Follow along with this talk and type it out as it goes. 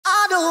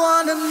don't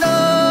wanna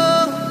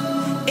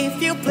know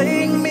if you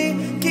playing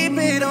me, keep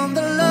it on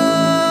the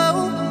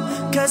low,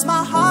 'cause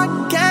my heart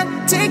can't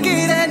take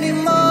it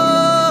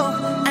anymore.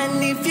 And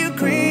if you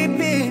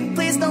creeping,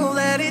 please don't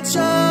let it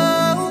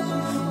show.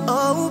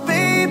 Oh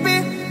baby,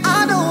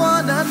 I don't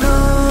wanna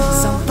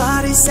know.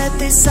 Somebody said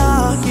they saw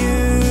you,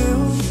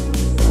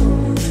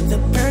 the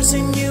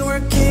person you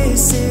were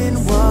kissing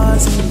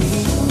wasn't me,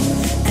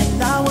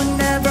 and I would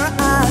never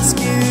ask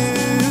you.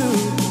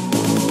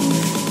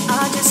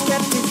 I just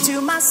kept it to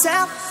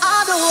myself. I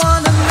don't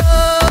wanna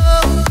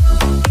know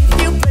if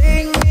you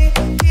playing me,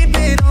 keep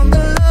it on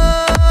the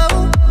low,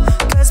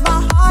 'cause my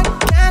heart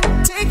can't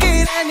take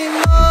it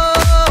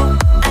anymore.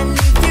 And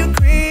if you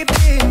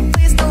creeping,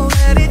 please don't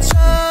let it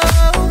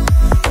show.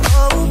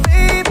 Oh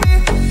baby,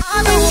 I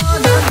don't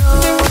wanna know.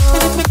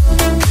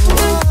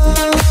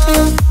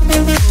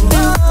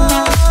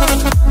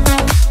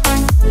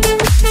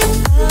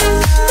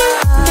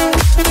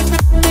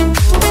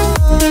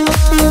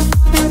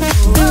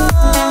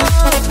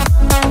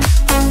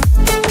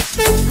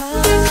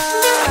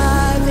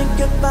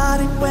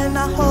 When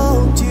I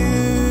hold you,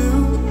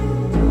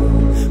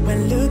 when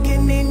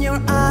looking in your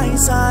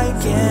eyes, I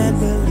can't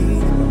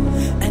believe,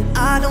 and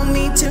I don't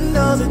need to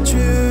know the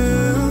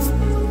truth,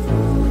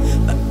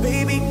 but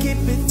baby,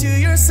 keep it to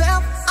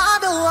yourself. I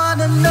don't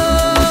wanna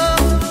know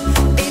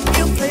if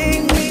you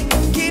playing me,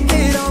 keep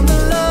it on the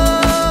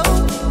low,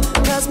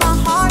 'cause my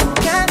heart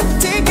can't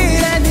take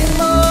it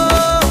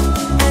anymore.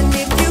 And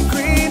if you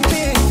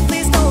creeping,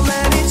 please don't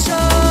let it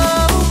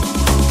show.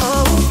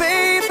 Oh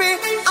baby,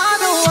 I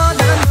don't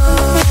wanna know.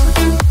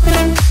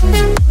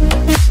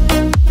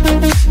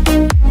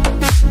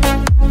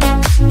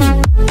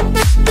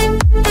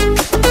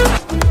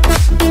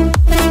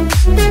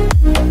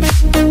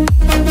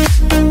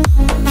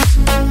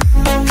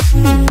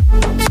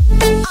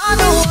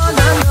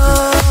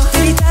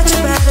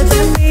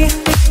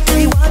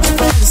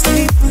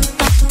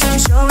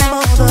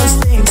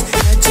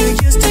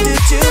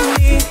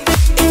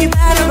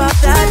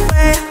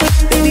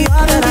 Baby,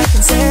 all that I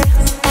can say,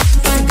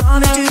 if you're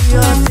gonna do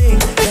your thing,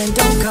 then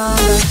don't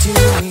come back to me.